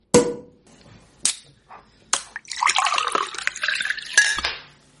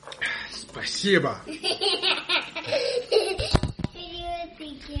Спасибо.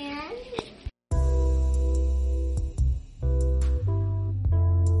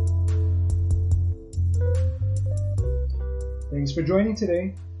 Thanks for joining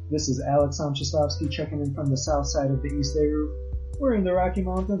today. This is Alex Samcheslavsky checking in from the south side of the East Area. We're in the Rocky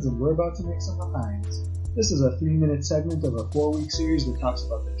Mountains and we're about to make some l'chaim. This is a 3-minute segment of a 4-week series that talks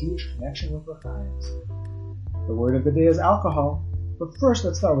about the Jewish connection with l'chaim. The word of the day is alcohol, but first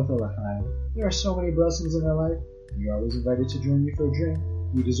let's start with the l'chaim. There are so many blessings in our life, and you're always invited to join me for a drink.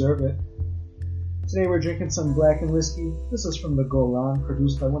 You deserve it. Today we're drinking some Black and Whiskey. This is from the Golan,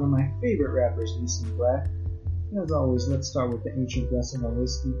 produced by one of my favorite rappers, Easton Black. And as always, let's start with the ancient blessing of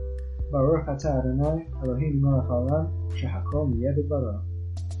whiskey. Baruch atah Adonai, Eloheinu melech haolam, shehakol niyeh b'dvaro.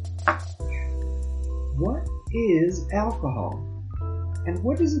 What is alcohol? And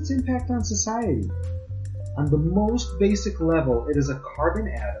what is its impact on society? On the most basic level, it is a carbon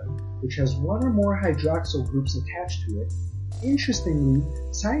atom which has one or more hydroxyl groups attached to it. Interestingly,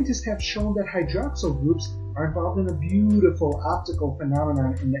 scientists have shown that hydroxyl groups are involved in a beautiful optical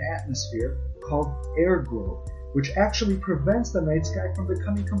phenomenon in the atmosphere called air glow, which actually prevents the night sky from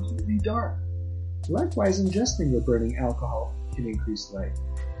becoming completely dark. Likewise, ingesting or burning alcohol can increase light.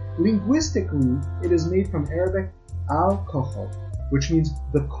 Linguistically, it is made from Arabic al-kohol, which means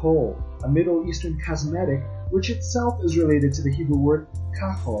the coal, a Middle Eastern cosmetic, which itself is related to the Hebrew word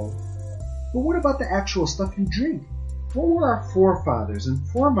kahol. But what about the actual stuff you drink? What were our forefathers and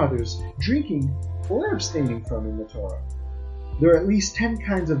foremothers drinking or abstaining from in the Torah? There are at least 10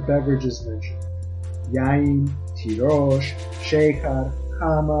 kinds of beverages mentioned. Yain, tirosh, sheikhar,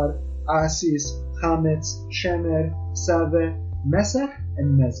 chamar, asis, chametz, shemer, saveh, mesach,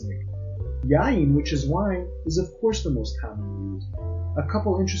 and meznik. Yain, which is wine, is of course the most commonly used. A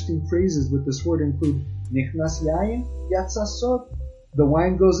couple interesting phrases with this word include nichnas yain, yatsa sod. The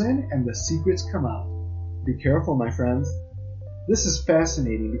wine goes in and the secrets come out. Be careful, my friends. This is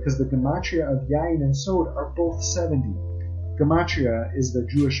fascinating because the gematria of yain and sod are both 70. Gematria is the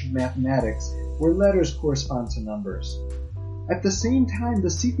Jewish mathematics where letters correspond to numbers. At the same time, the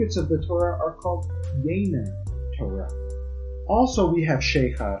secrets of the Torah are called Yemen Torah. Also, we have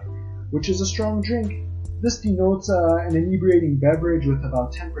sheikhar, which is a strong drink. This denotes an inebriating beverage with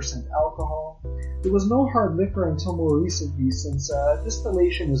about 10% alcohol. There was no hard liquor until more recently, since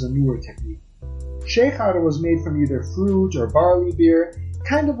distillation is a newer technique. Sheikhar was made from either fruit or barley beer,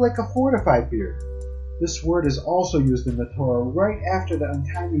 kind of like a fortified beer. This word is also used in the Torah right after the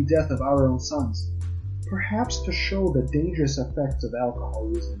untimely death of our own sons, perhaps to show the dangerous effects of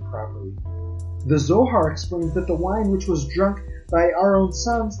alcohol used improperly. The Zohar explains that the wine which was drunk by our own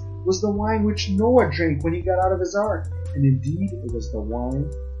sons was the wine which Noah drank when he got out of his ark, and indeed it was the wine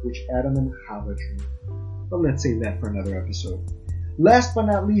which Adam and Chava drank. But let's save that for another episode. Last but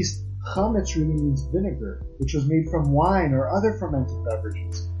not least, chametz really means vinegar, which was made from wine or other fermented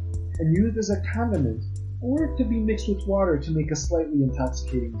beverages, and used as a condiment or to be mixed with water to make a slightly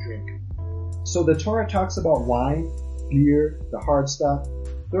intoxicating drink. So the Torah talks about wine, beer, the hard stuff.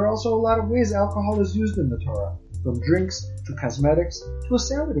 There are also a lot of ways alcohol is used in the Torah, from drinks to cosmetics to a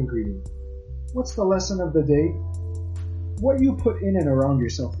salad ingredient. What's the lesson of the day? What you put in and around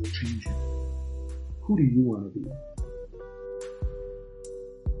yourself will change you. Who do you want to be?